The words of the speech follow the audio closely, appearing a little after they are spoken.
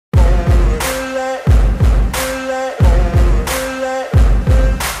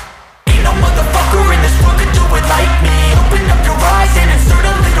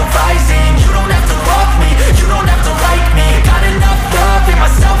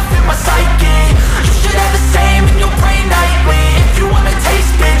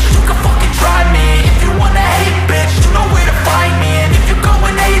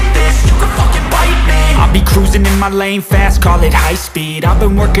my lane fast, call it high speed. I've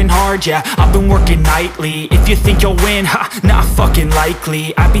been working hard, yeah, I've been working nightly. If you think you'll win, ha, not fucking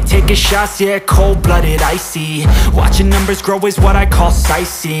likely. I be taking shots, yeah, cold-blooded, icy. Watching numbers grow is what I call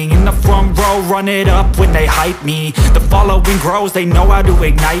sightseeing. In the front row, run it up when they hype me. The following grows, they know how to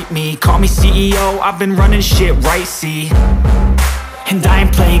ignite me. Call me CEO, I've been running shit right, see. And I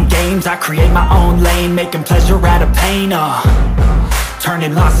ain't playing games, I create my own lane, making pleasure out of pain,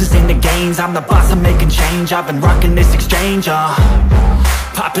 turning losses into gains. I'm the boss, I'm making change. I've been rocking this exchange,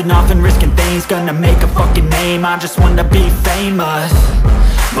 popping off and risking things. Gonna make a fucking name, I just wanna be famous.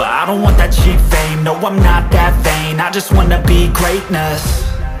 But I don't want that cheap fame, no I'm not that vain. I just wanna be greatness.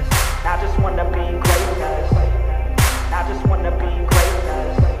 I just wanna be greatness. I just wanna be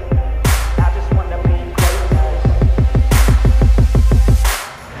greatness. I just wanna be greatness.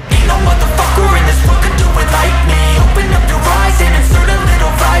 Ain't no motherfucker in this world could do it like me. Open up your eyes and insert a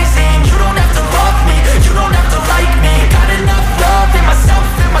little rising. You don't have to love me, you don't have to like me. Got enough love in myself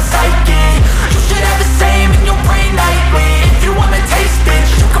and my psyche. You should have the same in your brain nightly. If you wanna taste,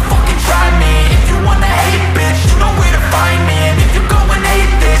 bitch, you can fucking try me. If you wanna hate, bitch, you know where to find me. And if you go and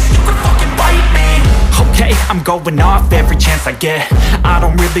hate this, you can fucking bite me. Okay, I'm going off every chance I get. I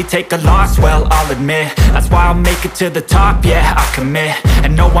don't really take a loss, well, I'll admit. That's why I'll make it to the top, yeah, I commit.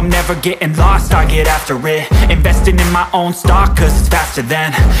 And no, I'm never getting lost, I get after it. Investing in my own stock, cause it's faster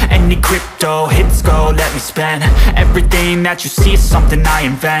than any crypto hits go, let me spend. Everything that you see is something I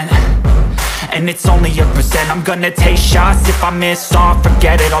invent. And it's only a percent. I'm gonna take shots. If I miss all,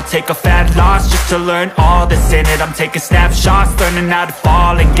 forget it. I'll take a fat loss just to learn all that's in it. I'm taking snapshots, learning how to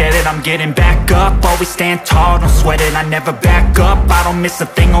fall and get it. I'm getting back up, always stand tall, don't sweat it. I never back up, I don't miss a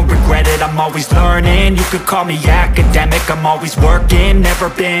thing or regret it. I'm always learning, you could call me academic. I'm always working, never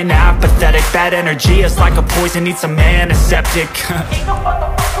been apathetic. Bad energy is like a poison, needs some antiseptic.